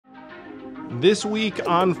this week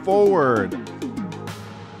on Forward.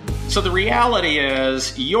 So the reality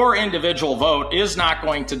is your individual vote is not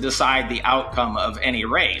going to decide the outcome of any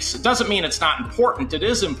race. It doesn't mean it's not important. It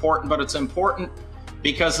is important, but it's important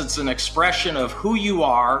because it's an expression of who you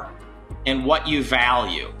are and what you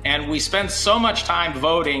value. And we spend so much time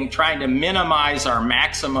voting trying to minimize our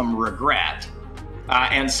maximum regret.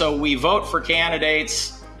 And so we vote for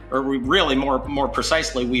candidates, or we really more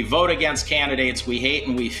precisely, we vote against candidates we hate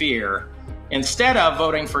and we fear, instead of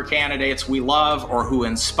voting for candidates we love or who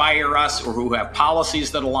inspire us or who have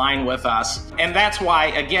policies that align with us. And that's why,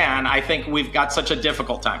 again, I think we've got such a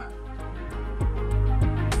difficult time.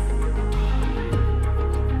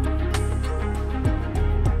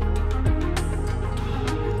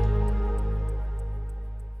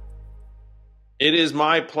 It is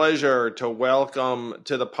my pleasure to welcome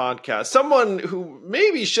to the podcast someone who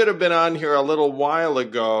maybe should have been on here a little while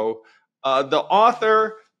ago, the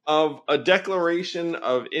author of A Declaration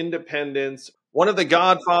of Independence, one of the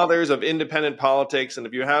godfathers of independent politics. And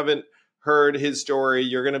if you haven't heard his story,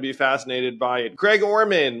 you're going to be fascinated by it. Greg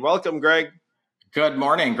Orman. Welcome, Greg. Good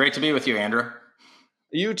morning. Great to be with you, Andrew.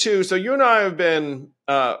 You too. So you and I have been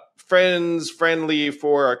friendly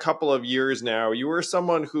for a couple of years now. You were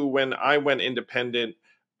someone who, when I went independent,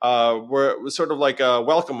 was sort of like a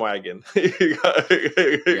welcome wagon. You kind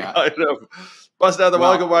of busted out the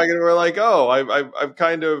welcome wagon and we're like, oh, I've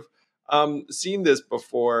kind of seen this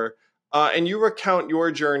before. And you recount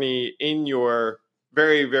your journey in your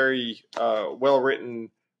very, very well-written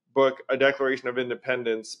book, A Declaration of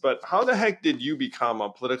Independence. But how the heck did you become a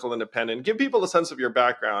political independent? Give people a sense of your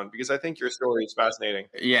background, because I think your story is fascinating.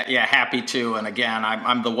 Yeah, happy to. And again,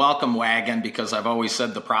 I'm the welcome wagon because I've always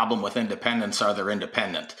said the problem with independents are they're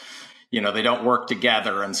independent. You know, they don't work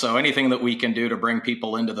together. And so anything that we can do to bring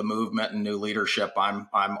people into the movement and new leadership, I'm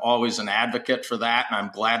always an advocate for that. And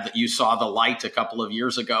I'm glad that you saw the light a couple of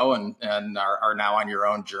years ago and are now on your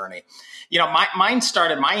own journey. You know,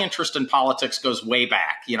 my interest in politics goes way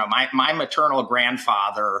back. You know, my maternal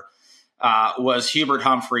grandfather was Hubert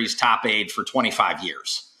Humphrey's top aide for 25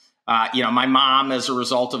 years. You know, my mom, as a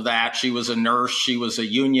result of that, she was a nurse. She was a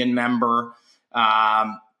union member.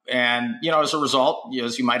 And, you know, as a result,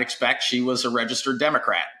 as you might expect, she was a registered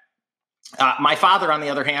Democrat. My father, on the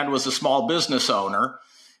other hand, was a small business owner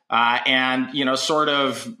and, you know, sort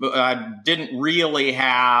of didn't really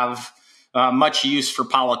have much use for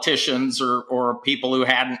politicians or people who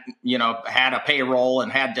hadn't, you know, had a payroll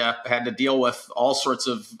and had to deal with all sorts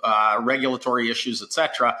of regulatory issues, et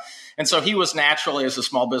cetera. And so he was naturally, as a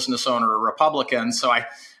small business owner, a Republican. So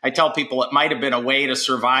I tell people it might have been a way to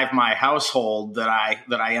survive my household that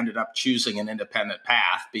I ended up choosing an independent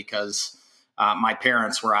path, because my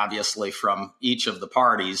parents were obviously from each of the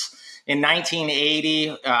parties. In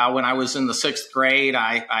 1980, when I was in the 6th grade,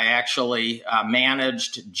 I actually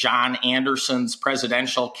managed John Anderson's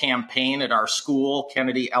presidential campaign at our school,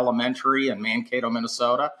 Kennedy Elementary in Mankato,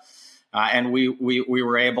 Minnesota. And we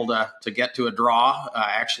were able to get to a draw.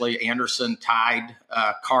 Actually, Anderson tied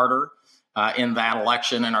Carter in that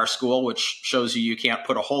election in our school, which shows you can't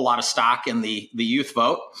put a whole lot of stock in the youth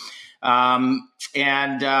vote.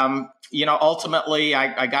 You know, ultimately,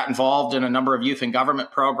 I got involved in a number of youth and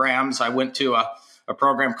government programs. I went to a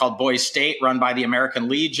program called Boys State, run by the American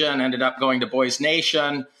Legion, ended up going to Boys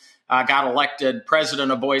Nation, got elected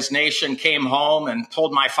president of Boys Nation, came home and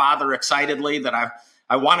told my father excitedly that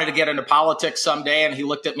I wanted to get into politics someday. And he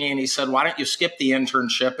looked at me and he said, why don't you skip the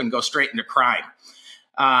internship and go straight into crime?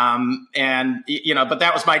 You know, but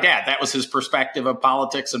that was my dad. That was his perspective of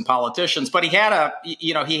politics and politicians. But he had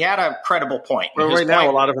a credible point. Well, right now,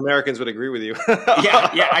 a lot of Americans would agree with you.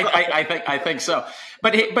 I think so.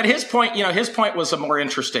 But his point, you know, his point was a more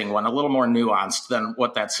interesting one, a little more nuanced than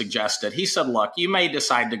what that suggested. He said, look, you may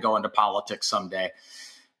decide to go into politics someday,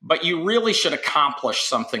 but you really should accomplish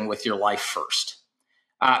something with your life first.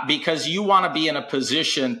 Because you want to be in a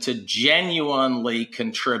position to genuinely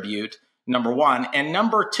contribute, number one. And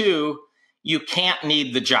number two, you can't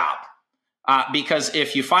need the job. Because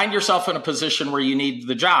if you find yourself in a position where you need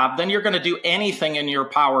the job, then you're going to do anything in your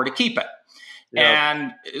power to keep it. Yep.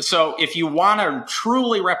 And so if you want to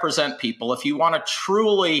truly represent people, if you want to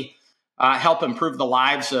truly help improve the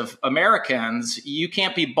lives of Americans, you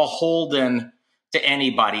can't be beholden to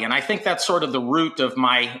anybody. And I think that's sort of the root of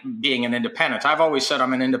my being an independent. I've always said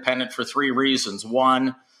I'm an independent for 3 reasons.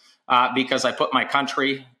 One, because I put my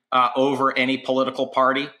country over any political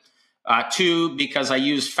party. 2, because I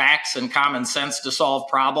use facts and common sense to solve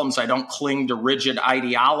problems. I don't cling to rigid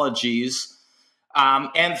ideologies.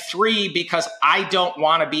 And 3, because I don't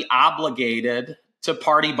want to be obligated to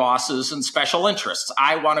party bosses and special interests.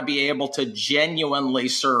 I want to be able to genuinely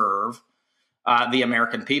serve the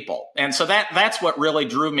American people. And so that's what really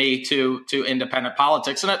drew me to independent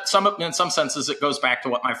politics. And in some senses, it goes back to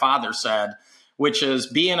what my father said, which is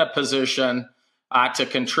be in a position to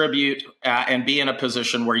contribute and be in a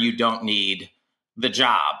position where you don't need the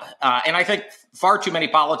job. And I think far too many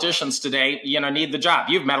politicians today, need the job.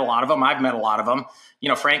 You've met a lot of them. I've met a lot of them.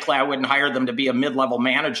 Frankly, I wouldn't hire them to be a mid-level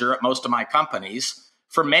manager at most of my companies.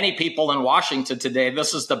 For many people in Washington today,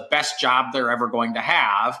 this is the best job they're ever going to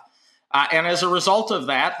have. And as a result of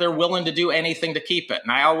that, they're willing to do anything to keep it.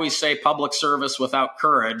 And I always say public service without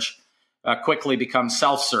courage quickly becomes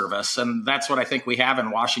self-service. And that's what I think we have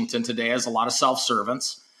in Washington today, is a lot of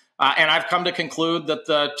self-servants. And I've come to conclude that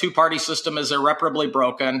the two-party system is irreparably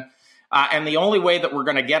broken. And the only way that we're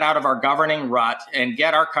going to get out of our governing rut and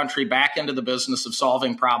get our country back into the business of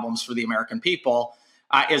solving problems for the American people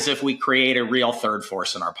is if we create a real third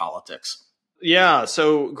force in our politics. Yeah.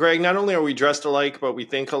 So, Greg, not only are we dressed alike, but we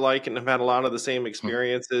think alike and have had a lot of the same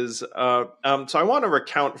experiences. So I want to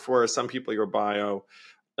recount for some people your bio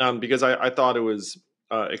because I thought it was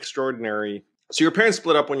extraordinary. So your parents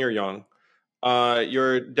split up when you're young.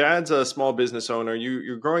 Your dad's a small business owner.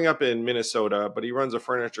 You're growing up in Minnesota, but he runs a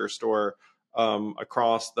furniture store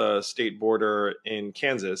across the state border in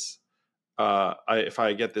Kansas. If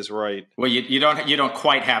I get this right. Well, you don't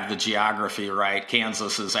quite have the geography right.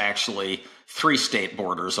 Kansas is actually 3 state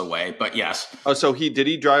borders away, but yes. Oh, so did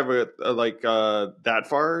he drive that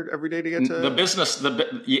far every day to get to the business?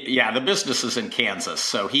 The business is in Kansas,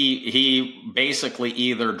 so he basically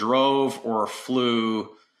either drove or flew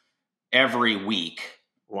every week.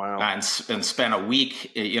 Wow. And spent a week.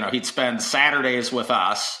 He'd spend Saturdays with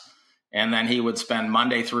us, and then he would spend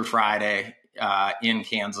Monday through Friday in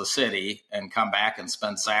Kansas City and come back and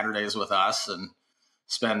spend Saturdays with us and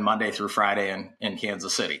spend Monday through Friday in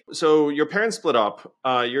Kansas City. So your parents split up.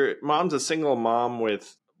 Your mom's a single mom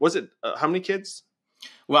with, how many kids?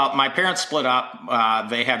 Well, my parents split up.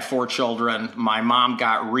 They had 4 children. My mom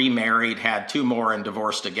got remarried, had 2 more, and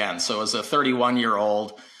divorced again. So as a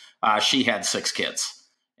 31-year-old, she had 6 kids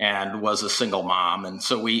and was a single mom. And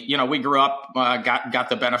so we grew up, got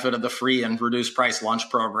the benefit of the free and reduced price lunch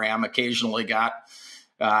program, occasionally got,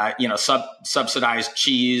 subsidized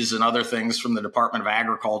cheese and other things from the Department of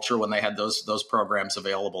Agriculture when they had those programs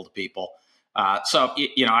available to people. So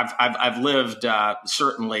I've lived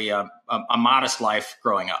certainly a modest life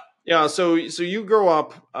growing up. Yeah. So you grow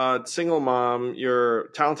up single mom, you're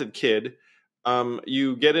a talented kid.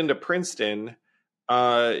 You get into Princeton.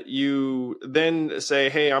 You then say,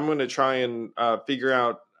 hey, I'm going to try and figure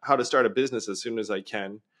out how to start a business as soon as I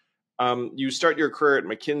can. You start your career at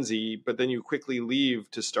McKinsey, but then you quickly leave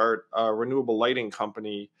to start a renewable lighting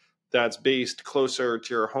company that's based closer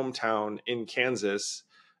to your hometown in Kansas.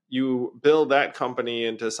 You build that company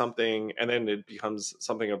into something, and then it becomes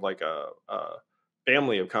something of like a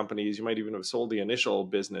family of companies. You might even have sold the initial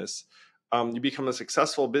business. You become a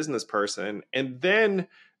successful business person, and then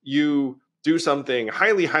you do something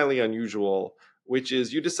highly, highly unusual, which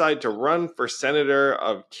is you decide to run for senator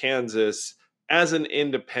of Kansas as an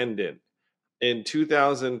independent in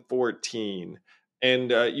 2014.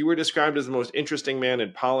 And you were described as the most interesting man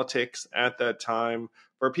in politics at that time.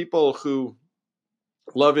 For people who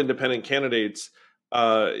love independent candidates,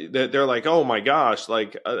 they're like, oh my gosh,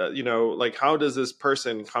 how does this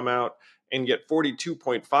person come out and get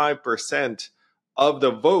 42.5% of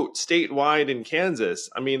the vote statewide in Kansas?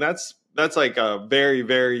 I mean, that's like a very,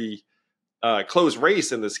 very close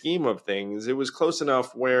race in the scheme of things. It was close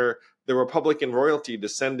enough where the Republican royalty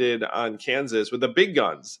descended on Kansas with the big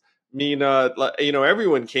guns. I mean,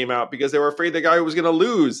 everyone came out because they were afraid the guy was going to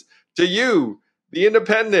lose to you, the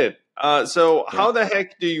independent. So how the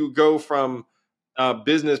heck do you go from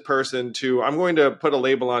business person to, I'm going to put a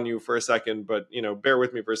label on you for a second, but bear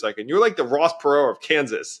with me for a second. You're like the Ross Perot of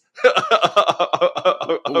Kansas.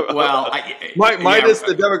 Well, minus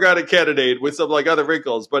the Democratic candidate with some other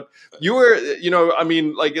wrinkles, but you were,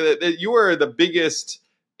 you were the biggest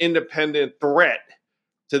independent threat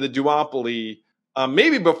to the duopoly,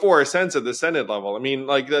 maybe before a sense at the Senate level. I mean,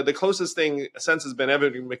 the closest thing since has been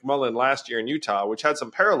Evan McMullin last year in Utah, which had some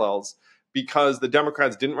parallels because the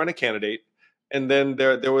Democrats didn't run a candidate. And then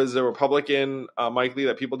there was a Republican, Mike Lee,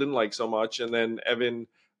 that people didn't like so much. And then Evan,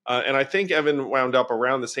 and I think Evan wound up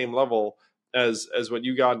around the same level as what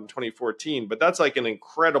you got in 2014. But that's like an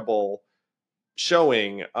incredible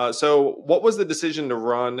showing. So what was the decision to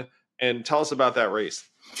run? And tell us about that race.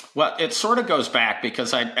 Well, it sort of goes back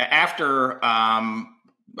because after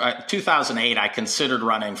 2008, I considered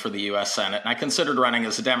running for the U.S. Senate. And I considered running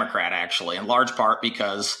as a Democrat, actually, in large part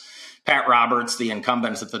because Pat Roberts, the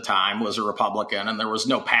incumbent at the time, was a Republican, and there was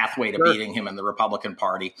no pathway to beating him in the Republican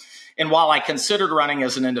Party. And while I considered running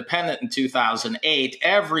as an independent in 2008,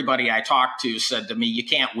 everybody I talked to said to me, "You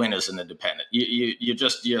can't win as an independent.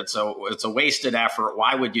 It's a wasted effort.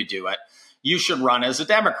 Why would you do it? You should run as a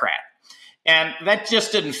Democrat." And that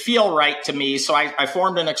just didn't feel right to me. So I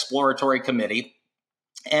formed an exploratory committee.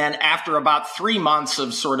 And after about 3 months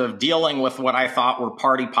of sort of dealing with what I thought were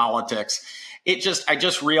party politics, I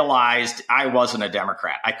just realized I wasn't a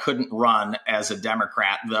Democrat. I couldn't run as a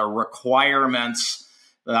Democrat. The requirements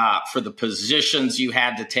for the positions you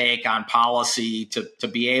had to take on policy to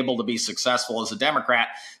be able to be successful as a Democrat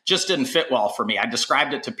just didn't fit well for me. I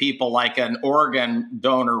described it to people like an organ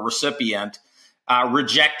donor recipient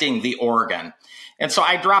rejecting the organ. And so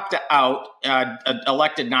I dropped out,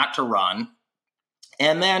 elected not to run.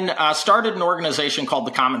 And then started an organization called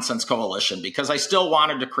the Common Sense Coalition, because I still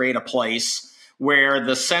wanted to create a place where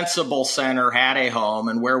the sensible center had a home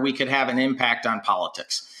and where we could have an impact on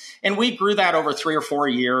politics. And we grew that over 3 or 4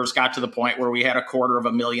 years, got to the point where we had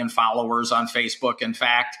 250,000 followers on Facebook. In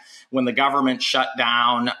fact, when the government shut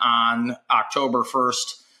down on October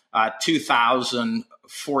 1st,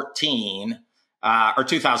 2014, or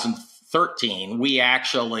 2013, we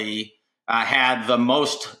actually had the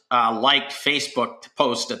most liked Facebook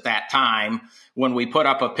post at that time when we put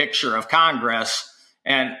up a picture of Congress,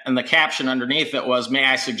 and the caption underneath it was, "May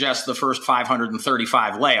I suggest the first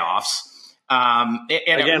 535 layoffs?" And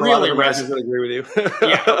again, it really would agree with you.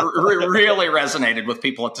 really resonated with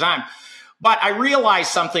people at the time. But I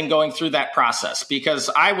realized something going through that process, because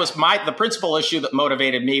the principal issue that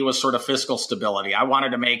motivated me was sort of fiscal stability. I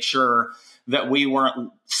wanted to make sure that we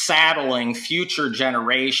weren't saddling future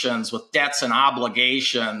generations with debts and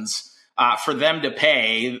obligations for them to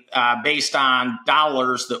pay based on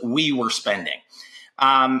dollars that we were spending.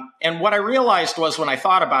 And what I realized was, when I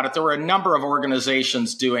thought about it, there were a number of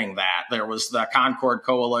organizations doing that. There was the Concord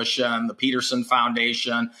Coalition, the Peterson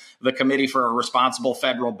Foundation, the Committee for a Responsible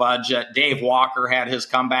Federal Budget. Dave Walker had his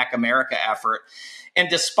Comeback America effort. And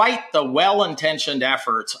despite the well-intentioned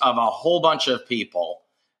efforts of a whole bunch of people,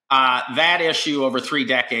 that issue over 3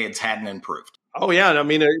 decades hadn't improved. Oh yeah, I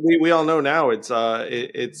mean, we all know now it's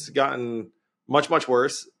gotten much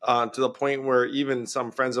worse, to the point where even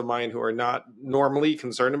some friends of mine who are not normally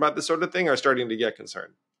concerned about this sort of thing are starting to get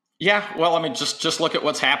concerned. Yeah, well, I mean, just look at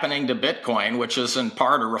what's happening to Bitcoin, which is in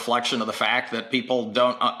part a reflection of the fact that people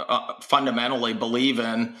don't fundamentally believe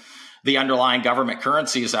in the underlying government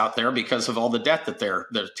currencies out there because of all the debt that they're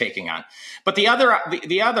taking on. But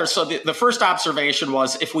the first observation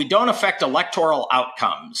was, if we don't affect electoral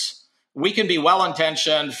outcomes, we can be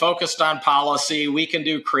well-intentioned, focused on policy, we can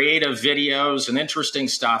do creative videos and interesting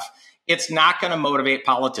stuff. It's not going to motivate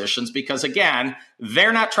politicians, because, again,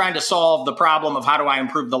 they're not trying to solve the problem of how do I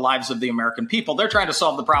improve the lives of the American people. They're trying to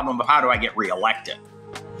solve the problem of how do I get reelected.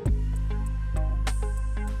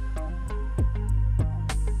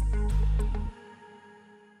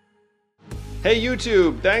 Hey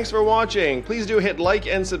YouTube, thanks for watching. Please do hit like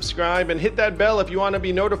and subscribe, and hit that bell if you want to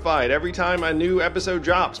be notified every time a new episode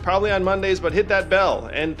drops. Probably on Mondays, but hit that bell,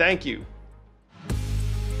 and thank you.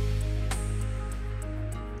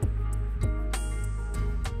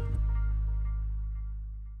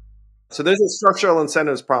 So there's a structural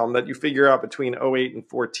incentives problem that you figure out between 08 and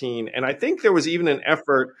 14. And I think there was even an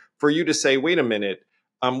effort for you to say, wait a minute,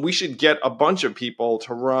 we should get a bunch of people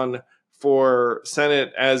to run for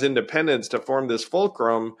Senate as independents to form this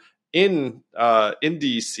fulcrum in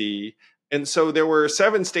DC. And so there were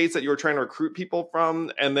 7 states that you were trying to recruit people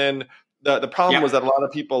from. And then the problem was that a lot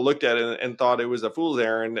of people looked at it and thought it was a fool's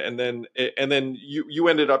errand. And then you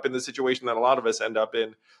ended up in the situation that a lot of us end up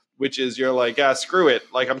in, which is you're like, yeah, screw it.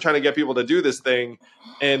 Like, I'm trying to get people to do this thing.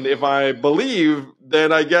 And if I believe,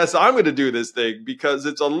 then I guess I'm going to do this thing, because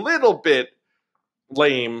it's a little bit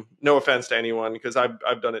lame. No offense to anyone, because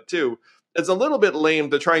I've done it too. It's a little bit lame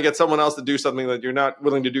to try and get someone else to do something that you're not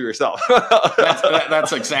willing to do yourself.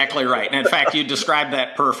 That's exactly right. And in fact, you described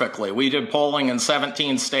that perfectly. We did polling in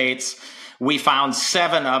 17 states. We found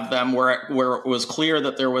 7 of them where it was clear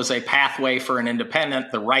that there was a pathway for an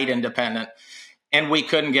independent, the right independent, and we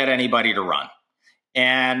couldn't get anybody to run.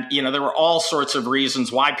 And, there were all sorts of reasons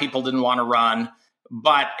why people didn't want to run.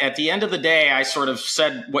 But at the end of the day, I sort of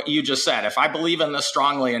said what you just said. If I believe in this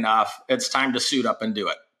strongly enough, it's time to suit up and do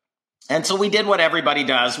it. And so we did what everybody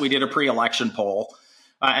does. We did a pre-election poll,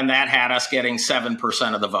 and that had us getting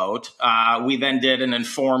 7% of the vote. We then did an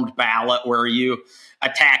informed ballot where you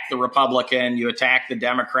attack the Republican, you attack the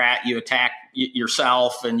Democrat, you attack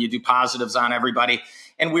yourself, and you do positives on everybody.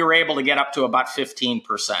 And we were able to get up to about 15%.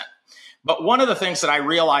 But one of the things that I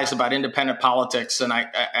realize about independent politics, and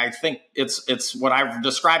I think it's what I've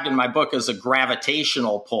described in my book as a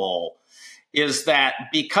gravitational pull, is that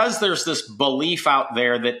because there's this belief out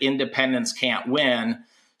there that independents can't win,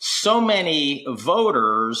 so many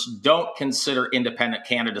voters don't consider independent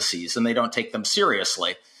candidacies and they don't take them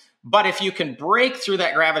seriously. But if you can break through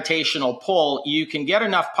that gravitational pull, you can get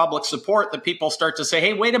enough public support that people start to say,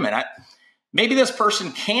 hey, wait a minute, maybe this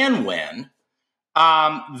person can win.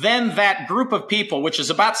 Then that group of people, which is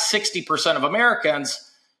about 60% of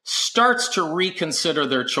Americans, starts to reconsider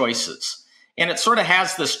their choices. And it sort of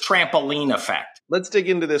has this trampoline effect. Let's dig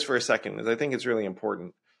into this for a second, because I think it's really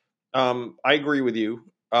important. I agree with you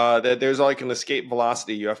that there's like an escape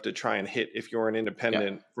velocity you have to try and hit if you're an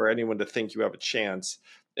independent for anyone to think you have a chance.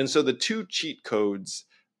 And so the two cheat codes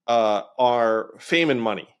are fame and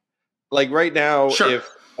money. Like right now,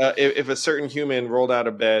 if a certain human rolled out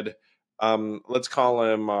of bed, let's call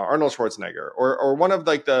him Arnold Schwarzenegger, or one of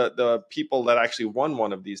like the people that actually won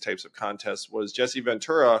one of these types of contests was Jesse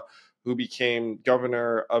Ventura, who became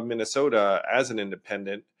governor of Minnesota as an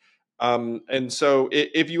independent. And so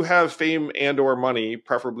if you have fame and or money,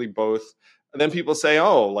 preferably both, then people say,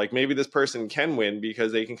 oh, like maybe this person can win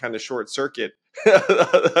because they can kind of short circuit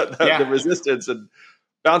the resistance and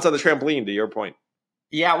bounce on the trampoline, to your point.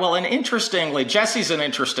 Yeah, well, and interestingly, Jesse's an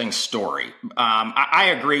interesting story.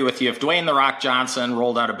 I agree with you. If Dwayne "The Rock" Johnson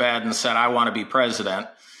rolled out of bed and said, I want to be president,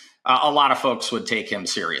 a lot of folks would take him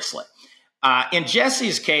seriously. In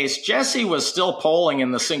Jesse's case, Jesse was still polling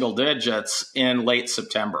in the single digits in late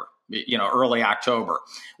September, early October.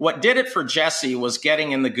 What did it for Jesse was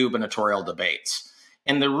getting in the gubernatorial debates.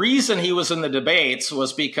 And the reason he was in the debates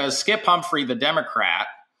was because Skip Humphrey, the Democrat,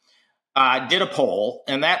 did a poll,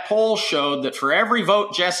 and that poll showed that for every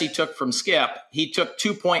vote Jesse took from Skip, he took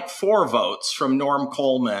 2.4 votes from Norm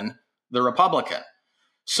Coleman, the Republican.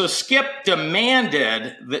 So Skip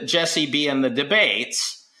demanded that Jesse be in the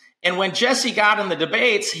debates. And when Jesse got in the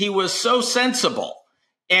debates, he was so sensible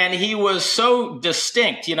and he was so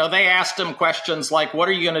distinct. They asked him questions like, what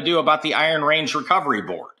are you going to do about the Iron Range Recovery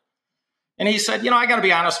Board? And he said, I got to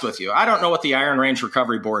be honest with you. I don't know what the Iron Range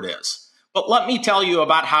Recovery Board is. But let me tell you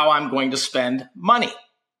about how I'm going to spend money.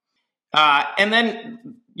 And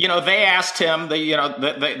then, they asked him,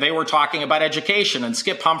 they were talking about education, and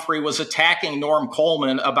Skip Humphrey was attacking Norm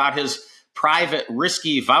Coleman about his private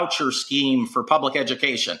risky voucher scheme for public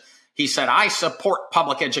education. He said, I support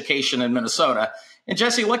public education in Minnesota. And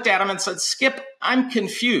Jesse looked at him and said, Skip, I'm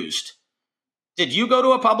confused. Did you go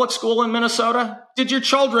to a public school in Minnesota? Did your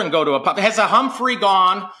children go to has a Humphrey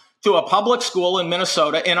gone to a public school in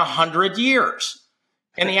Minnesota in 100 years?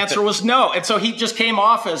 And the answer was no. And so he just came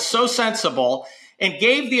off as so sensible and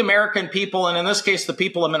gave the American people, and in this case, the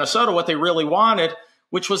people of Minnesota, what they really wanted,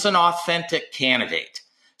 which was an authentic candidate.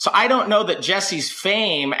 So I don't know that Jesse's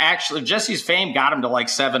fame got him to like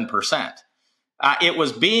 7%. It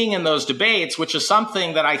was being in those debates, which is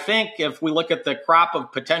something that I think if we look at the crop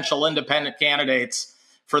of potential independent candidates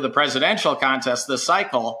for the presidential contest this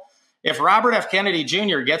cycle, if Robert F. Kennedy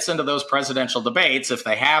Jr. gets into those presidential debates, if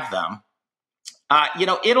they have them,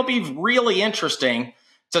 it'll be really interesting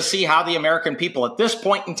to see how the American people at this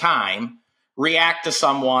point in time react to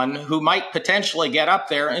someone who might potentially get up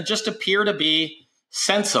there and just appear to be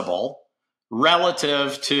sensible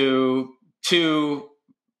relative to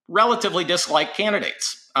relatively disliked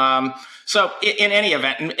candidates. So in any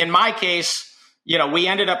event, in my case, we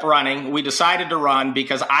ended up running. We decided to run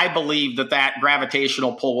because I believed that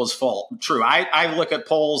gravitational pull was true. I look at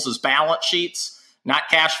polls as balance sheets, not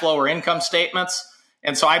cash flow or income statements.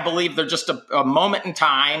 And so I believe they're just a moment in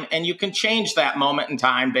time, and you can change that moment in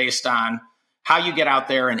time based on how you get out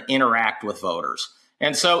there and interact with voters.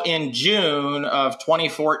 And so in June of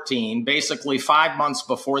 2014, basically 5 months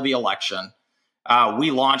before the election, we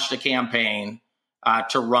launched a campaign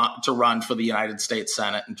to run for the United States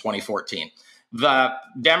Senate in 2014. The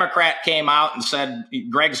Democrat came out and said,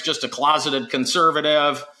 Greg's just a closeted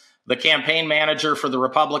conservative. The campaign manager for the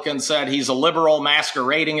Republican said he's a liberal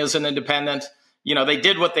masquerading as an independent. They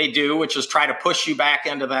did what they do, which is try to push you back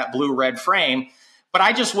into that blue-red frame. But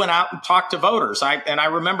I just went out and talked to voters. I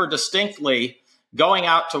remember distinctly going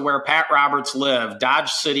out to where Pat Roberts lived, Dodge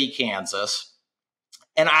City, Kansas,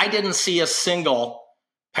 and I didn't see a single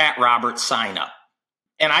Pat Roberts sign up.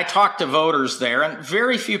 And I talked to voters there, and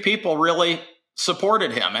very few people really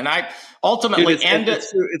supported him. And I ultimately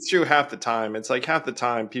It's true half the time. It's like half the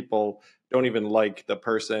time people don't even like the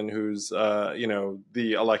person who's,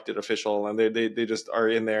 the elected official, and they just are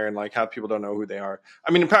in there, and like half people don't know who they are.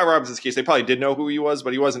 I mean, in Pat Roberts' case, they probably did know who he was,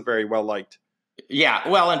 but he wasn't very well liked. Yeah,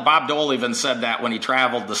 well, and Bob Dole even said that when he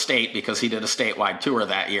traveled the state because he did a statewide tour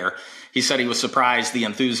that year. He said he was surprised the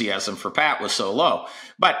enthusiasm for Pat was so low.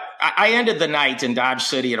 But I ended the night in Dodge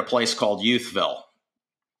City at a place called Youthville.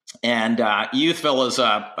 And Youthville is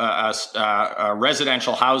a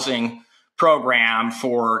residential housing program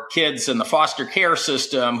for kids in the foster care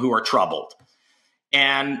system who are troubled.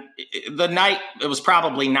 And the night, it was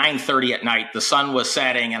probably 9:30 at night. The sun was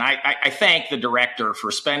setting. And I thank the director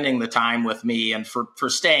for spending the time with me and for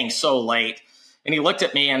staying so late. And he looked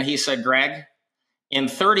at me and he said, Greg, in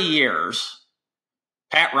 30 years,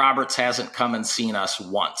 Pat Roberts hasn't come and seen us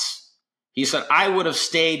once. He said, I would have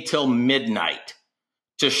stayed till midnight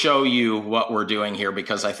to show you what we're doing here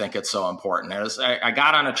because I think it's so important. As I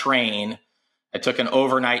got on a train, I took an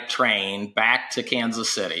overnight train back to Kansas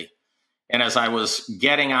City. And as I was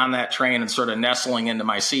getting on that train and sort of nestling into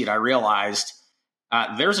my seat, I realized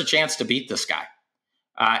there's a chance to beat this guy.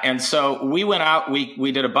 And so we went out,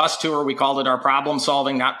 we did a bus tour. We called it our problem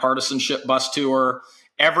solving, not partisanship bus tour.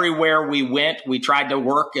 Everywhere we went, we tried to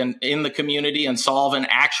work in the community and solve an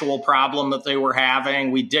actual problem that they were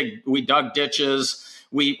having. We dug ditches.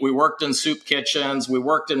 We worked in soup kitchens. We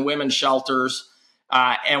worked in women's shelters.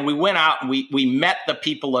 And we went out and we met the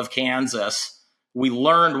people of Kansas. We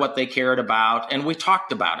learned what they cared about, and we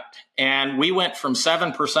talked about it. And we went from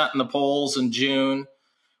 7% in the polls in June.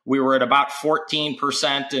 We were at about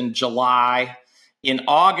 14% in July. In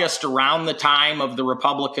August, around the time of the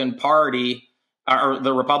Republican Party, or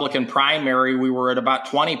the Republican primary, we were at about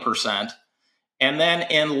 20%. And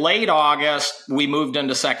then in late August, we moved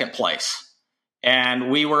into second place.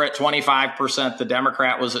 And we were at 25%. The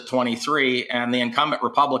Democrat was at 23%, and the incumbent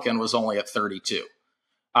Republican was only at 32%.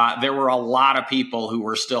 There were a lot of people who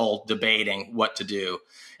were still debating what to do.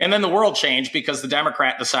 And then the world changed because the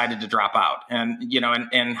Democrat decided to drop out. And, you know,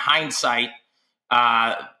 in hindsight,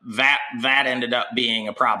 that ended up being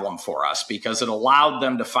a problem for us because it allowed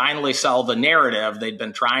them to finally sell the narrative they'd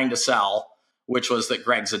been trying to sell, which was that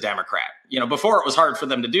Greg's a Democrat. You know, before it was hard for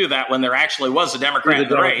them to do that when there actually was a Democrat in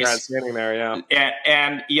the race. Standing there, yeah.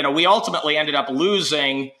 And, you know, we ultimately ended up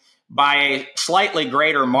losing by a slightly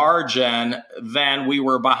greater margin than we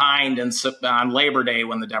were behind on Labor Day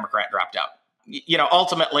when the Democrat dropped out. You know,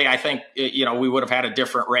 ultimately, I think, you know, we would have had a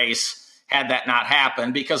different race had that not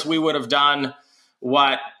happened because we would have done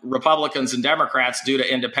what Republicans and Democrats do to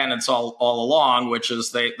independents all along, which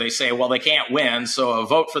is they say, well, they can't win. So a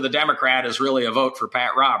vote for the Democrat is really a vote for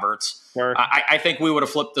Pat Roberts. Sure. I think we would have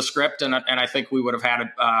flipped the script and I think we would have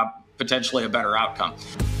had potentially a better outcome.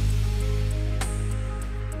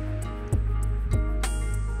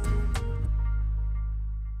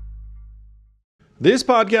 This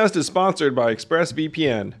podcast is sponsored by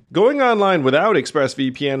ExpressVPN. Going online without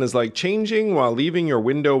ExpressVPN is like changing while leaving your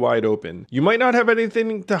window wide open. You might not have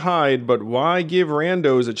anything to hide, but why give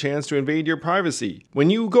randos a chance to invade your privacy?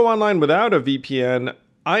 When you go online without a VPN,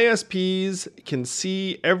 ISPs can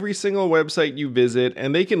see every single website you visit,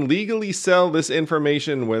 and they can legally sell this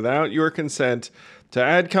information without your consent to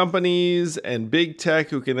ad companies and big tech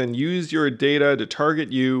who can then use your data to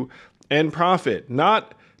target you and profit,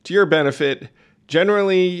 not to your benefit,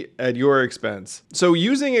 generally at your expense. So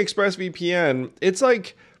using ExpressVPN, it's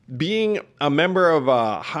like being a member of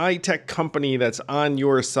a high-tech company that's on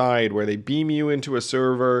your side where they beam you into a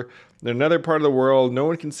server in another part of the world. No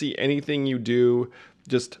one can see anything you do.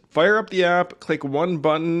 Just fire up the app, click one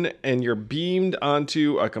button, and you're beamed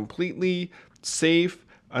onto a completely safe,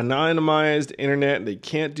 anonymized internet. They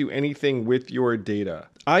can't do anything with your data.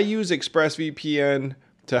 I use ExpressVPN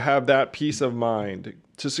to have that peace of mind.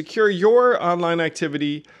 To secure your online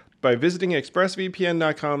activity by visiting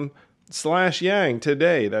expressvpn.com/yang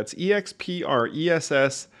today. That's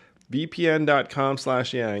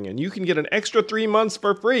expressvpn.com/yang. And you can get an extra 3 months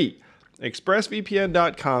for free.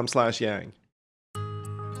 expressvpn.com/yang.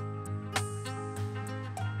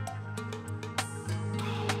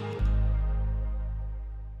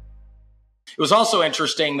 It was also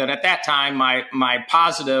interesting that at that time, my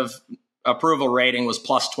positive approval rating was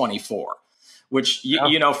plus 24. Which,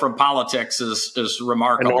 you know, from politics is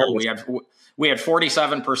remarkable. Enormous. We had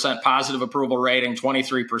 47% positive approval rating,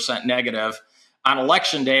 23% negative. On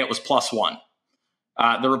election day, it was plus 1.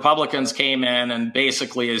 The Republicans came in and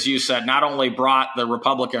basically, as you said, not only brought the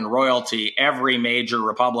Republican royalty, every major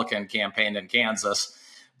Republican campaigned in Kansas,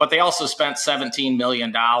 but they also spent $17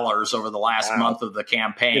 million over the last month of the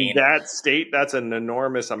campaign. In that state, that's an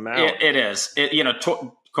enormous amount. It is.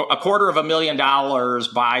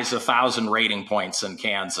 $250,000 buys 1,000 rating points in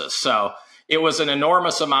Kansas. So it was an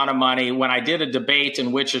enormous amount of money. When I did a debate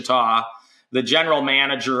in Wichita, the general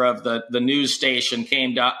manager of the news station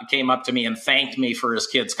came up to me and thanked me for his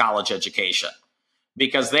kid's college education.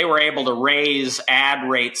 because they were able to raise ad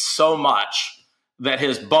rates so much that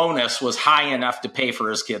his bonus was high enough to pay for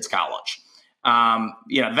his kids' college.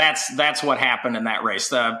 That's what happened in that race.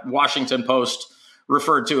 The Washington Post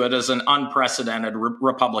referred to it as an unprecedented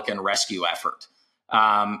Republican rescue effort.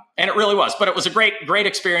 And it really was. But it was a great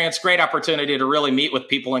experience, great opportunity to really meet with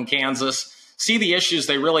people in Kansas, see the issues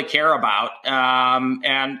they really care about,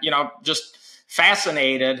 and just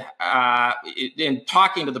fascinated in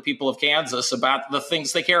talking to the people of Kansas about the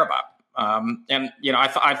things they care about.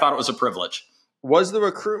 I thought it was a privilege. Was the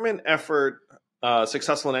recruitment effort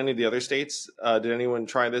successful in any of the other states? Did anyone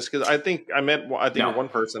try this? Because I think No. one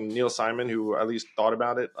person, Neil Simon, who at least thought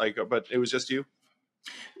about it. But it was just you.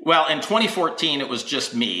 Well, in 2014, it was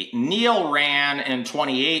just me. Neil ran in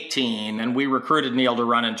 2018, and we recruited Neil to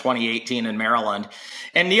run in 2018 in Maryland.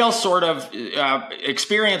 And Neil sort of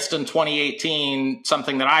experienced in 2018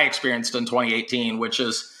 something that I experienced in 2018, which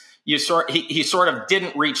is he sort of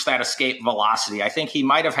didn't reach that escape velocity. I think he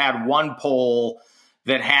might have had one poll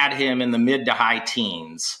that had him in the mid to high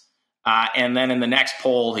teens. And then in the next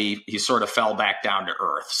poll, he sort of fell back down to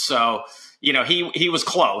earth. So, he was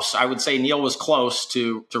close. I would say Neil was close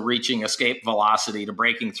to reaching escape velocity, to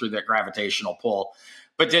breaking through that gravitational pull,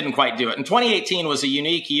 but didn't quite do it. And 2018 was a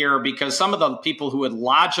unique year because some of the people who would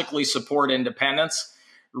logically support independence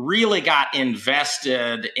really got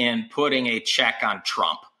invested in putting a check on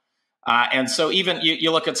Trump. And so even you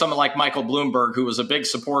look at someone like Michael Bloomberg, who was a big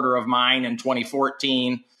supporter of mine in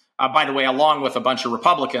 2014, by the way, along with a bunch of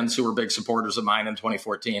Republicans who were big supporters of mine in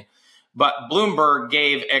 2014. But Bloomberg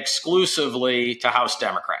gave exclusively to House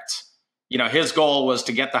Democrats. His goal was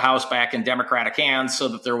to get the House back in Democratic hands so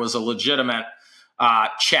that there was a legitimate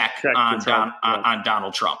check on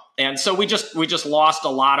Donald Trump. And so we just lost a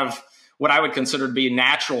lot of what I would consider to be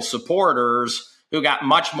natural supporters who got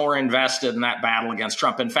much more invested in that battle against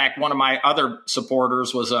Trump. In fact, one of my other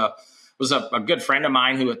supporters was a good friend of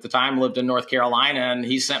mine who at the time lived in North Carolina, and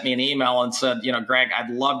he sent me an email and said, Greg, I'd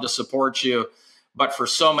love to support you, but for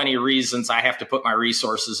so many reasons, I have to put my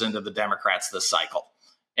resources into the Democrats this cycle.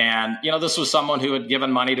 And, this was someone who had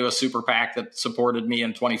given money to a super PAC that supported me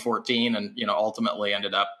in 2014 and, ultimately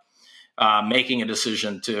ended up making a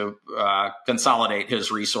decision to consolidate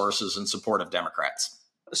his resources in support of Democrats.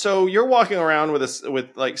 So you're walking around with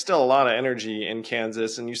still a lot of energy in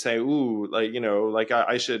Kansas, and you say, "Ooh,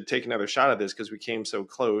 I should take another shot at this because we came so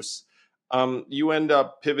close." You end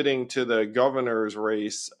up pivoting to the governor's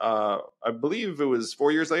race. I believe it was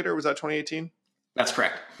 4 years later. Was that 2018? That's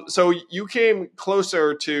correct. So you came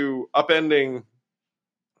closer to upending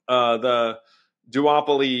the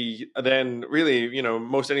duopoly than really,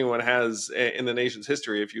 most anyone has in the nation's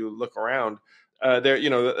history. If you look around.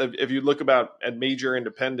 If you look at major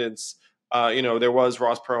independents, there was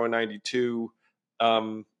Ross Perot in '92,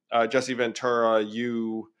 Jesse Ventura,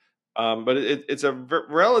 but it's a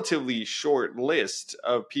relatively short list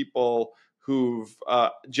of people who've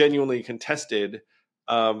genuinely contested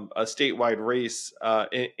a statewide race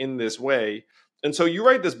in this way. And so you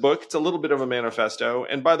write this book. It's a little bit of a manifesto.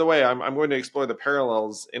 And by the way, I'm going to explore the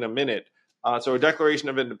parallels in a minute. So a Declaration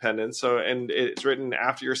of Independence. And it's written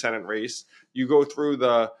after your Senate race. You go through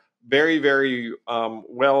the very, very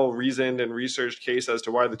well-reasoned and researched case as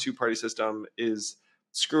to why the two-party system is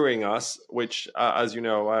screwing us, which, as you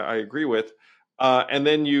know, I agree with. And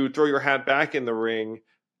then you throw your hat back in the ring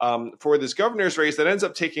for this governor's race that ends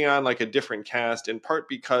up taking on a different cast, in part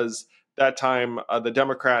because that time the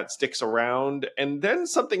Democrat sticks around. And then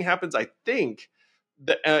something happens, I think.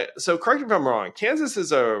 So correct me if I'm wrong. Kansas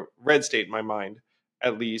is a red state in my mind,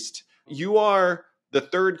 at least. You are the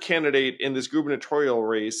third candidate in this gubernatorial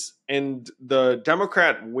race, and the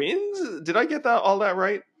Democrat wins. Did I get all that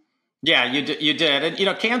right? Yeah, you did.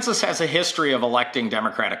 And, Kansas has a history of electing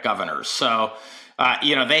Democratic governors. So,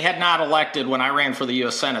 they had not elected, when I ran for the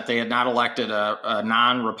U.S. Senate, they had not elected a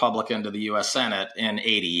non-Republican to the U.S. Senate in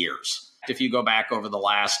 80 years. If you go back over the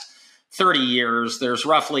last 30 years, there's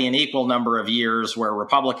roughly an equal number of years where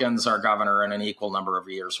Republicans are governor and an equal number of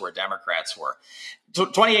years where Democrats were.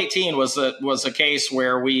 2018 was a case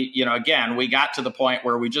where we got to the point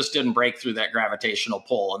where we just didn't break through that gravitational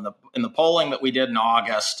pull. In the polling that we did in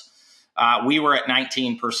August, we were at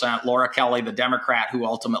 19%. Laura Kelly, the Democrat who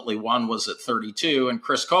ultimately won, was at 32%. And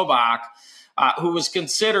Chris Kobach, who was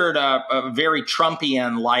considered a very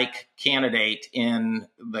Trumpian-like candidate in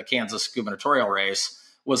the Kansas gubernatorial race,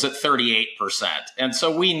 was at 38%. And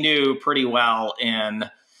so we knew pretty well in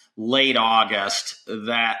late August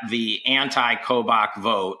that the anti-Kobach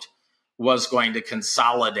vote was going to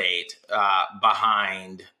consolidate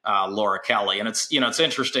behind Laura Kelly. And it's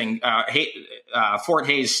interesting. Fort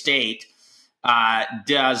Hays State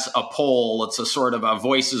does a poll. It's a sort of a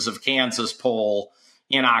Voices of Kansas poll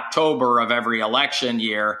in October of every election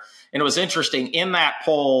year. And it was interesting. In that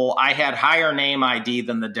poll, I had higher name ID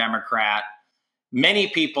than the Democrat. Many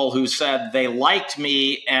people who said they liked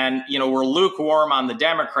me and, were lukewarm on the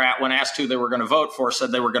Democrat when asked who they were going to vote for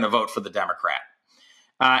said they were going to vote for the Democrat.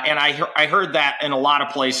 And I heard that in a lot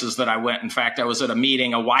of places that I went. In fact, I was at a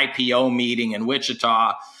meeting, a YPO meeting in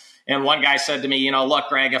Wichita, and one guy said to me, look,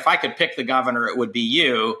 Greg, if I could pick the governor, it would be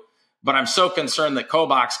you. But I'm so concerned that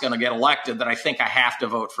Kobach's going to get elected that I think I have to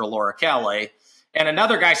vote for Laura Kelly. And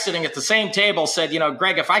another guy sitting at the same table said,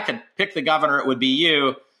 Greg, if I could pick the governor, it would be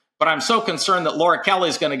you. But I'm so concerned that Laura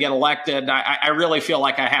Kelly's going to get elected. I really feel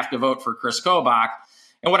like I have to vote for Chris Kobach.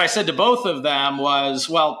 And what I said to both of them was,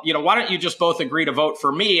 well, why don't you just both agree to vote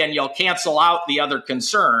for me and you'll cancel out the other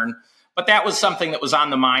concern? But that was something that was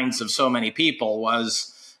on the minds of so many people,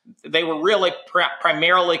 was they were really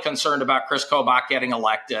primarily concerned about Chris Kobach getting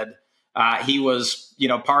elected. He was,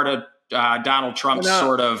 part of Donald Trump's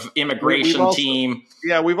sort of immigration team.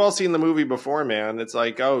 Yeah, we've all seen the movie before, man. It's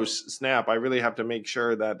like, oh, snap. I really have to make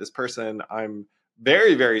sure that this person I'm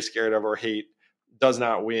very, very scared of or hate does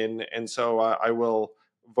not win. And so I will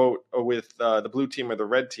vote with the blue team or the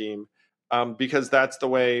red team because that's the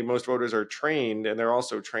way most voters are trained. And they're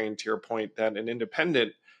also trained, to your point, that an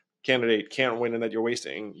independent candidate can't win and that you're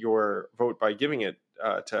wasting your vote by giving it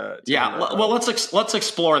to yeah. Well, let's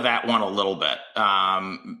explore that one a little bit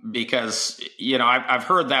because I've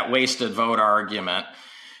heard that wasted vote argument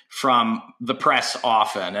from the press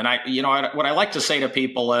often, and what I like to say to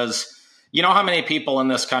people is, how many people in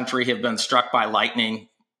this country have been struck by lightning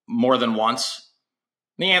more than once?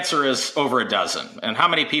 The answer is over a dozen. And how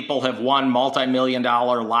many people have won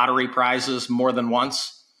multi-million-dollar lottery prizes more than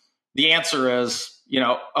once? The answer is,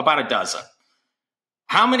 about a dozen.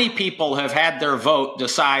 How many people have had their vote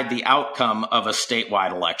decide the outcome of a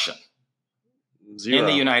statewide election? Zero. In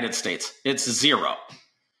the United States? It's zero.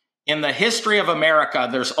 In the history of America,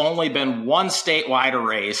 there's only been one statewide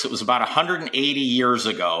race. It was about 180 years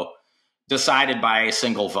ago, decided by a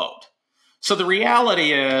single vote. So the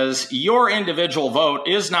reality is your individual vote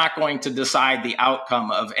is not going to decide the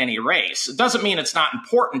outcome of any race. It doesn't mean it's not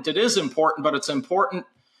important. It is important, but it's important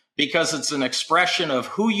because it's an expression of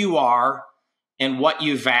who you are and what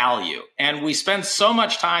you value. And we spend so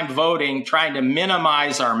much time voting trying to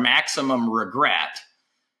minimize our maximum regret.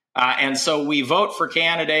 And so we vote for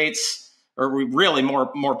candidates, or we really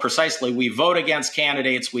more precisely, we vote against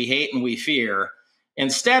candidates we hate and we fear,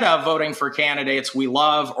 instead of voting for candidates we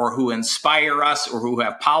love or who inspire us or who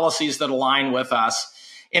have policies that align with us.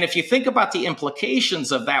 And if you think about the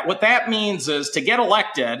implications of that, what that means is to get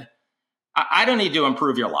elected, I don't need to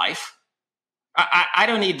improve your life. I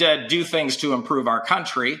don't need to do things to improve our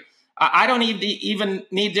country. I don't even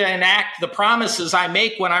need to enact the promises I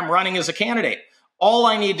make when I'm running as a candidate. All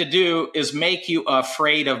I need to do is make you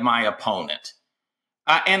afraid of my opponent.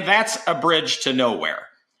 And that's a bridge to nowhere.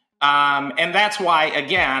 And that's why,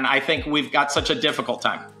 again, I think we've got such a difficult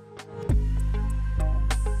time.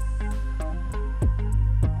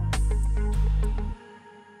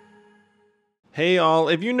 Hey all,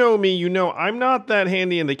 if you know me, you know I'm not that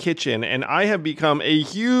handy in the kitchen, and I have become a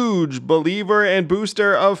huge believer and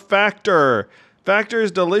booster of Factor.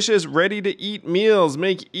 Factor's delicious, ready-to-eat meals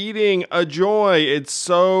make eating a joy. It's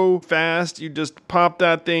so fast. You just pop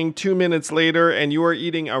that thing 2 minutes later, and you are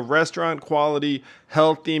eating a restaurant-quality,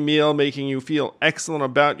 healthy meal, making you feel excellent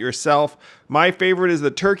about yourself. My favorite is the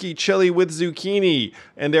turkey chili with zucchini,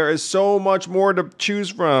 and there is so much more to choose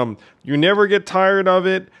from. You never get tired of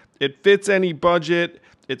it. It fits any budget.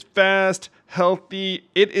 It's fast, healthy.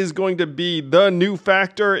 It is going to be the new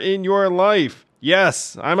Factor in your life.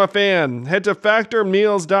 Yes, I'm a fan. Head to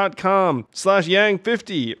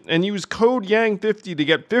factormeals.com/yang50 and use code yang50 to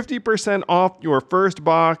get 50% off your first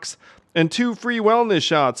box and 2 free wellness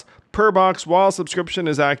shots per box while subscription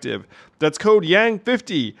is active. That's code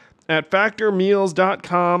yang50 at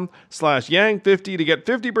factormeals.com/yang50 to get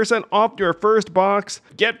 50% off your first box.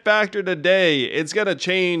 Get Factor today. It's going to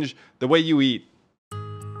change the way you eat.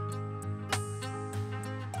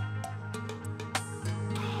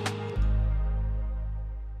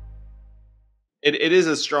 It is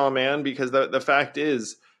a straw man because the fact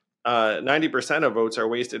is 90% of votes are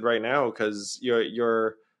wasted right now because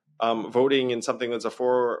you're voting in something that's a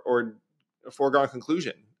foregone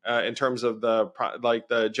conclusion in terms of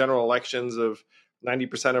the general elections of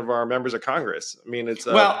 90% of our members of Congress. I mean, it's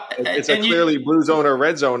a clearly blue zone or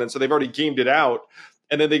red zone, and so they've already gamed it out.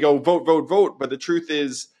 And then they go vote, vote, vote. But the truth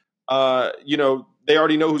is, they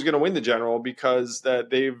already know who's going to win the general because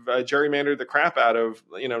they've gerrymandered the crap out of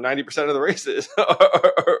 90% of the races.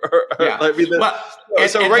 Yeah. I mean,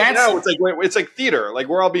 so and right now it's like theater. Like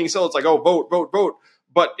we're all being sold. It's like, oh, vote, vote, vote.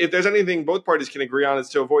 But if there's anything both parties can agree on, is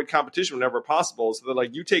to avoid competition whenever possible. So that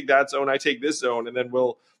like you take that zone, I take this zone, and then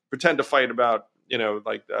we'll pretend to fight about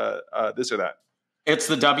this or that. It's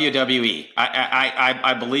the WWE.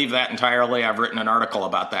 I believe that entirely. I've written an article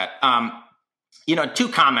about that. Two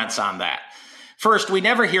comments on that. First, we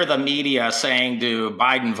never hear the media saying to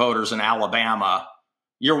Biden voters in Alabama,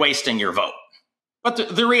 you're wasting your vote.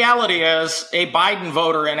 But the reality is a Biden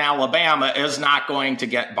voter in Alabama is not going to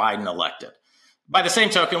get Biden elected. By the same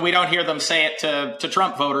token, we don't hear them say it to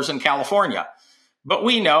Trump voters in California. But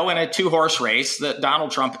we know in a two-horse race that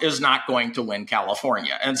Donald Trump is not going to win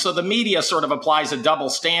California. And so the media sort of applies a double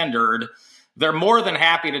standard. They're more than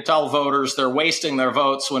happy to tell voters they're wasting their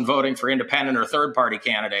votes when voting for independent or third-party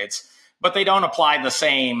candidates, but they don't apply the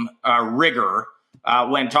same rigor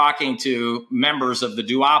when talking to members of the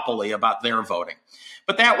duopoly about their voting.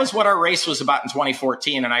 But that was what our race was about in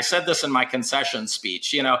 2014. And I said this in my concession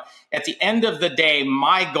speech. At the end of the day,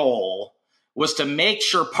 my goal was to make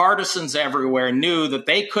sure partisans everywhere knew that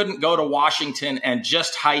they couldn't go to Washington and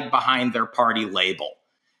just hide behind their party label.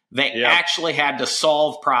 They actually had to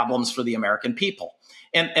solve problems for the American people.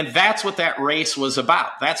 And that's what that race was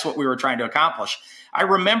about. That's what we were trying to accomplish. I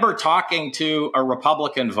remember talking to a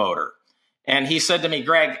Republican voter, and he said to me,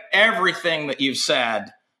 Greg, everything that you've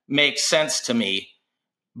said makes sense to me,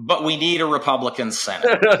 but we need a Republican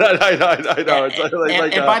Senate. I know.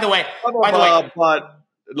 And by the way,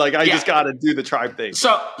 I just got to do the tribe thing.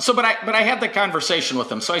 But I had the conversation with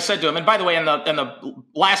him. So I said to him, and by the way, in the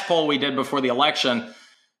last poll we did before the election,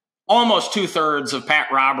 almost 2/3 of Pat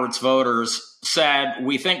Roberts voters said,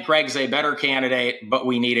 we think Greg's a better candidate, but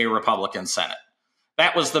we need a Republican Senate.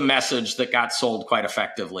 That was the message that got sold quite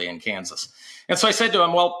effectively in Kansas. And so I said to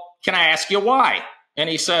him, well, can I ask you why? And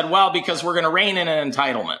he said, well, because we're going to rein in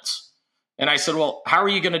entitlements. And I said, well, how are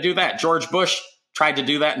you going to do that? George Bush tried to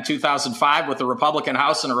do that in 2005 with a Republican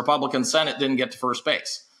House and a Republican Senate, didn't get to first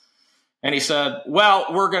base. And he said, well,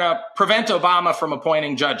 we're going to prevent Obama from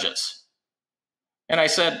appointing judges. And I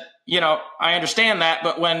said, I understand that,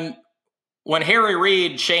 but when Harry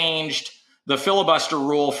Reid changed the filibuster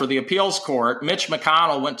rule for the appeals court, Mitch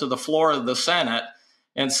McConnell went to the floor of the Senate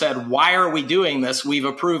and said, why are we doing this? We've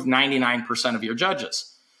approved 99% of your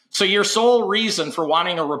judges. So your sole reason for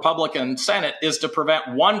wanting a Republican Senate is to prevent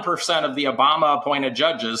 1% of the Obama-appointed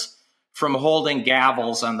judges from holding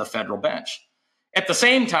gavels on the federal bench. At the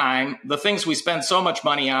same time, the things we spend so much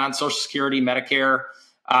money on, Social Security, Medicare,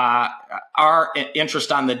 our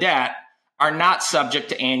interest on the debt, are not subject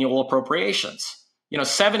to annual appropriations.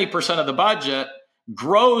 70% of the budget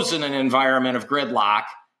grows in an environment of gridlock.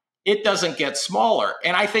 It doesn't get smaller.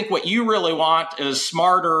 And I think what you really want is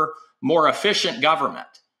smarter, more efficient government.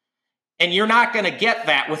 And you're not going to get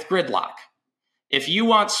that with gridlock. If you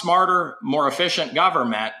want smarter, more efficient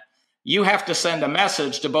government, you have to send a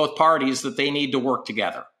message to both parties that they need to work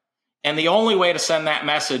together. And the only way to send that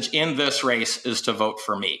message in this race is to vote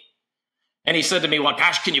for me. And he said to me, well,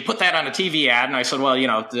 gosh, can you put that on a TV ad? And I said, well,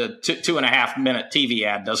 the 2.5-minute TV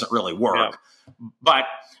ad doesn't really work. Yeah.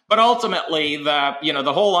 But ultimately,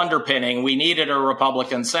 the whole underpinning, we needed a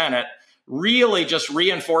Republican Senate, really just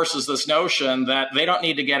reinforces this notion that they don't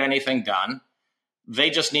need to get anything done. They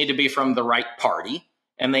just need to be from the right party,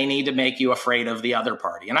 and they need to make you afraid of the other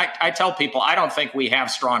party. And I tell people, I don't think we have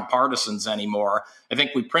strong partisans anymore. I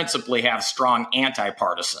think we principally have strong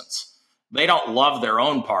anti-partisans. They don't love their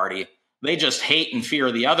own party. They just hate and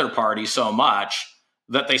fear the other party so much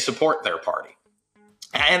that they support their party.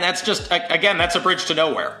 And that's just, again, that's a bridge to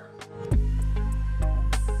nowhere.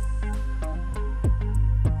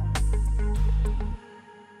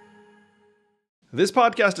 This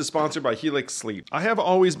podcast is sponsored by Helix Sleep. I have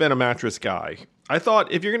always been a mattress guy. I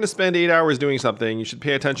thought if you're going to spend 8 hours doing something, you should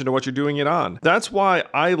pay attention to what you're doing it on. That's why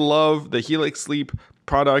I love the Helix Sleep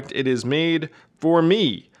product. It is made for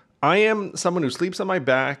me. I am someone who sleeps on my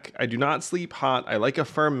back. I do not sleep hot. I like a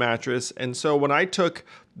firm mattress. And so when I took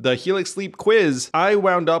the Helix Sleep quiz, I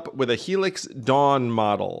wound up with a Helix Dawn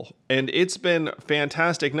model. And it's been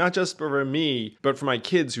fantastic, not just for me, but for my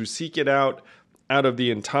kids who seek it out of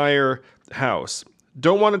the entire house.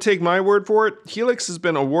 Don't want to take my word for it? Helix has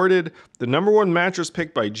been awarded the #1 mattress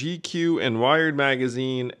pick by GQ and Wired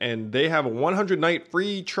magazine, and they have a 100-night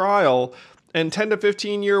free trial and 10 to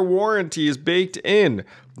 15-year warranty is baked in.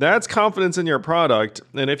 That's confidence in your product,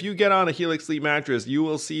 and if you get on a Helix Sleep mattress, you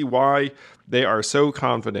will see why they are so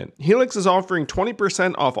confident. Helix is offering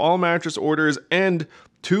 20% off all mattress orders and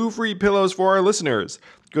 2 free pillows for our listeners.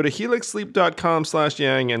 Go to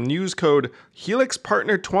helixsleep.com/yang and use code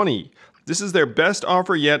HelixPartner20. This is their best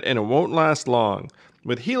offer yet, and it won't last long.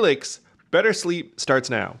 With Helix, better sleep starts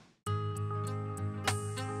now.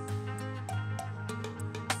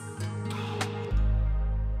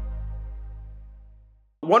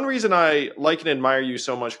 One reason I like and admire you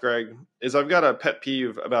so much, Greg, is I've got a pet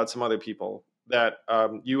peeve about some other people that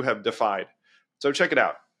you have defied. So check it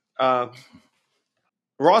out.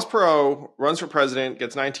 Ross Perot runs for president,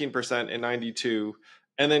 gets 19% in 92,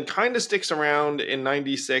 and then kind of sticks around in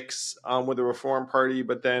 96 with the Reform Party,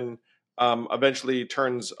 but then eventually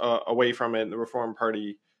turns away from it, and the Reform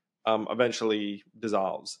Party eventually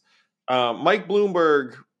dissolves. Mike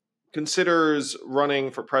Bloomberg considers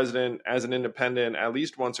running for president as an independent at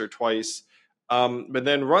least once or twice, but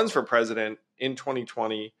then runs for president in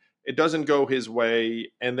 2020. It doesn't go his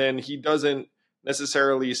way, and then he doesn't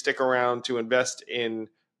necessarily stick around to invest in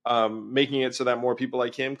making it so that more people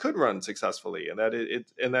like him could run successfully, and that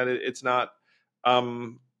it's not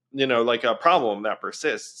like a problem that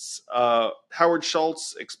persists. Howard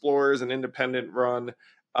Schultz explores an independent run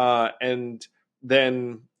and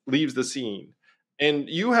then leaves the scene. And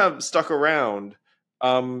you have stuck around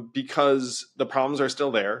because the problems are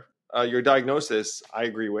still there. Your diagnosis, I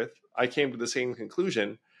agree with. I came to the same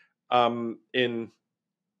conclusion in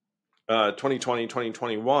 2020,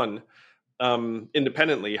 2021,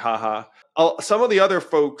 independently, haha. Some of the other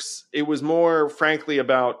folks, it was more, frankly,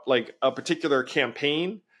 about like a particular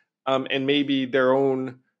campaign and maybe their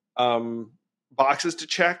own boxes to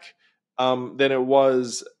check than it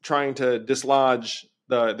was trying to dislodge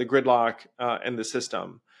the gridlock and the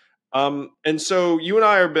system. And so you and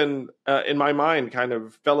I have been, in my mind, kind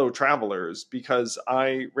of fellow travelers, because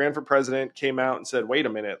I ran for president, came out and said, wait a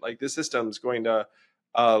minute, like this system's going to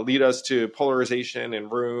lead us to polarization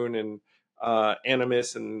and ruin and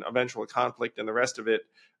animus and eventual conflict and the rest of it.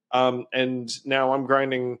 And now I'm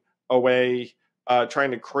grinding away,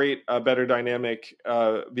 trying to create a better dynamic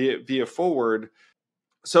via forward.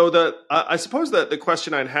 So I suppose that the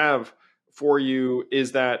question I'd have for you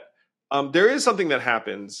is that there is something that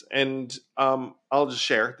happens, and I'll just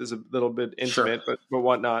share. This is a little bit intimate, Sure. but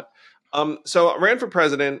whatnot. So I ran for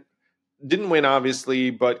president, didn't win,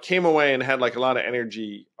 obviously, but came away and had like a lot of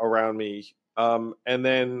energy around me. And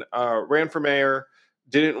then ran for mayor,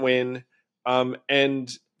 didn't win.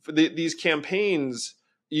 And for these campaigns,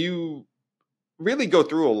 you really go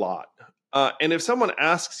through a lot. And if someone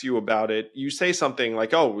asks you about it, you say something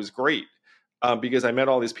like, oh, it was great because I met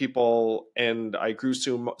all these people and I grew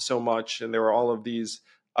so much, and there were all of these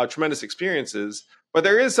tremendous experiences. But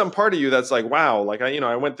there is some part of you that's like, wow, like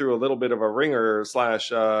I went through a little bit of a ringer /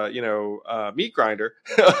 meat grinder,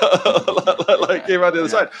 like came out the other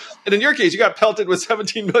side. And in your case, you got pelted with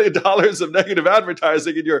 $17 million of negative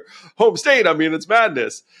advertising in your home state. I mean, it's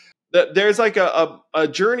madness. There's like a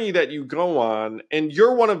journey that you go on, and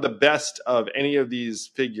you're one of the best of any of these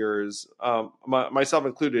figures, myself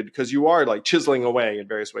included, because you are like chiseling away in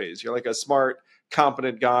various ways. You're like a smart,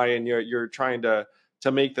 competent guy, and you're trying to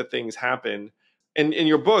make the things happen. And in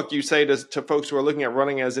your book, you say to folks who are looking at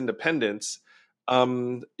running as independents,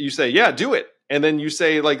 you say, yeah, do it. And then you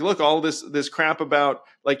say, like, look, all this crap about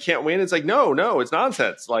like can't win. It's like, no, it's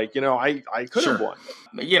nonsense. Like, I could have won.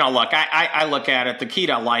 Look, I look at it. The key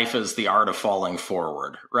to life is the art of falling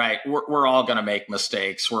forward, right? We're all going to make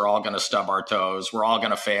mistakes. We're all going to stub our toes. We're all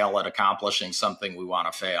going to fail at accomplishing something we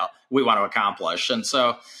want to accomplish. And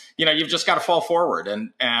so, you've just got to fall forward.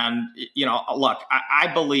 And look,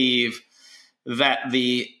 I believe that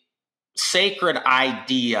the sacred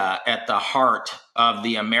idea at the heart of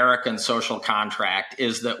the American social contract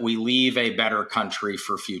is that we leave a better country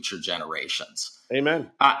for future generations.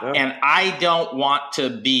 Amen. And I don't want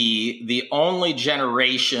to be the only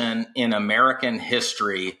generation in American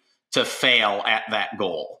history to fail at that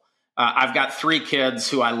goal. I've got 3 kids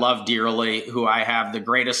who I love dearly, who I have the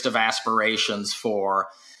greatest of aspirations for.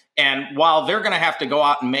 And while they're going to have to go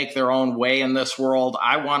out and make their own way in this world,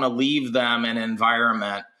 I want to leave them an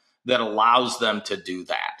environment that allows them to do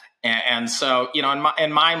that. And so,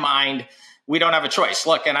 in my mind, we don't have a choice.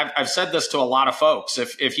 Look, and I've said this to a lot of folks.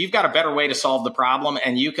 If you've got a better way to solve the problem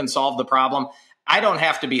and you can solve the problem, I don't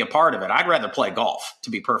have to be a part of it. I'd rather play golf,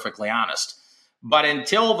 to be perfectly honest. But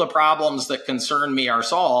until the problems that concern me are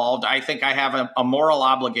solved, I think I have a moral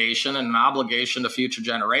obligation and an obligation to future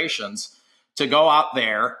generations to go out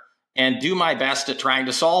there and do my best at trying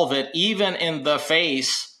to solve it, even in the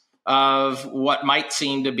face of what might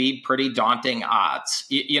seem to be pretty daunting odds.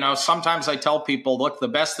 Sometimes I tell people, look, the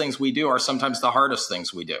best things we do are sometimes the hardest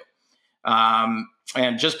things we do.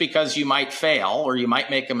 And just because you might fail or you might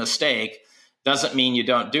make a mistake doesn't mean you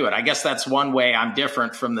don't do it. I guess that's one way I'm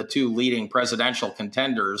different from the 2 leading presidential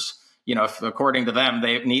contenders. If, according to them,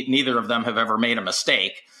 neither of them have ever made a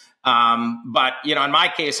mistake. But, you know, in my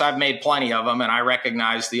case, I've made plenty of them, and I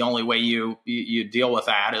recognize the only way you deal with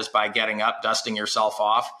that is by getting up, dusting yourself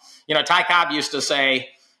off. You know, Ty Cobb used to say,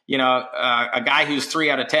 you know, a guy who's 3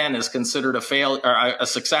 out of 10 is considered a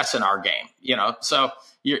success in our game. You know, so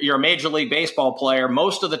you're a Major League Baseball player.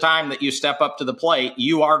 Most of the time that you step up to the plate,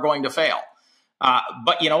 you are going to fail.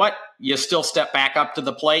 But you know what? You still step back up to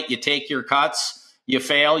the plate. You take your cuts. You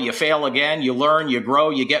fail again. You learn, you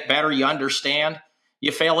grow, you get better, you understand.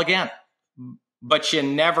 You fail again, but you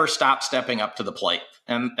never stop stepping up to the plate.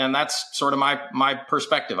 And that's sort of my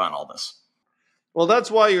perspective on all this. Well, that's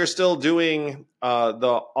why you're still doing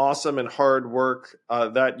the awesome and hard work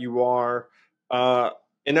that you are.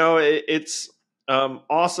 You know, it's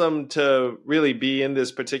awesome to really be in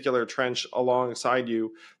this particular trench alongside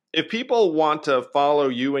you. If people want to follow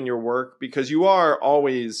you and your work, because you are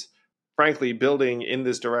always, frankly, building in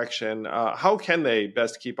this direction, how can they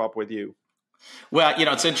best keep up with you? Well, you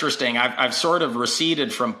know, it's interesting. I've sort of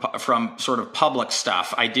receded from sort of public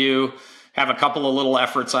stuff. I do have a couple of little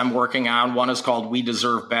efforts I'm working on. One is called We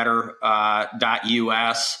Deserve Better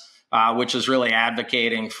 .us, which is really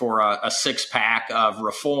advocating for a 6-pack of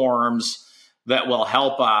reforms that will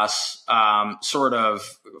help us sort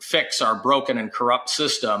of fix our broken and corrupt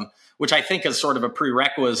system, which I think is sort of a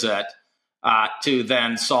prerequisite to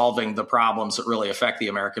then solving the problems that really affect the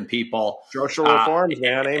American people. Social reforms,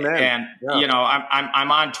 man. Amen. And you know,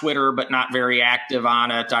 I'm on Twitter, but not very active on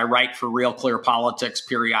it. I write for Real Clear Politics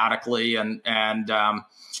periodically, and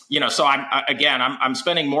you know, so I'm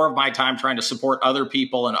spending more of my time trying to support other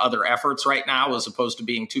people and other efforts right now, as opposed to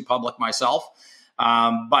being too public myself.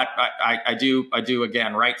 But I do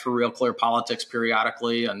again write for Real Clear Politics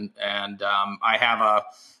periodically, and I have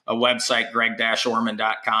a website,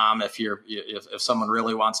 greg-orman.com. If someone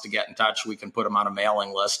really wants to get in touch, we can put them on a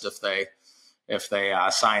mailing list if they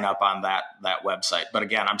sign up on that website. But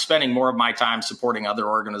again, I'm spending more of my time supporting other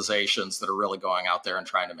organizations that are really going out there and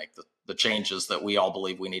trying to make the changes that we all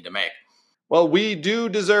believe we need to make. Well, we do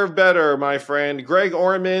deserve better, my friend. Greg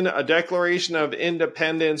Orman, A Declaration of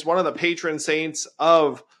Independence, one of the patron saints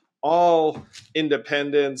of all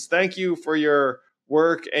independents. Thank you for your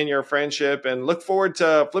work and your friendship, and look forward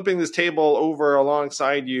to flipping this table over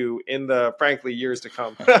alongside you in the, frankly, years to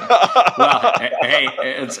come. Well, hey,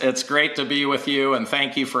 it's great to be with you, and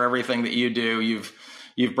thank you for everything that you do.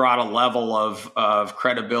 You've brought a level of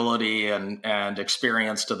credibility and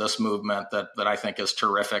experience to this movement that I think is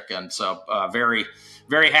terrific, and so very,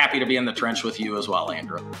 very happy to be in the trench with you as well,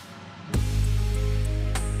 Andrew.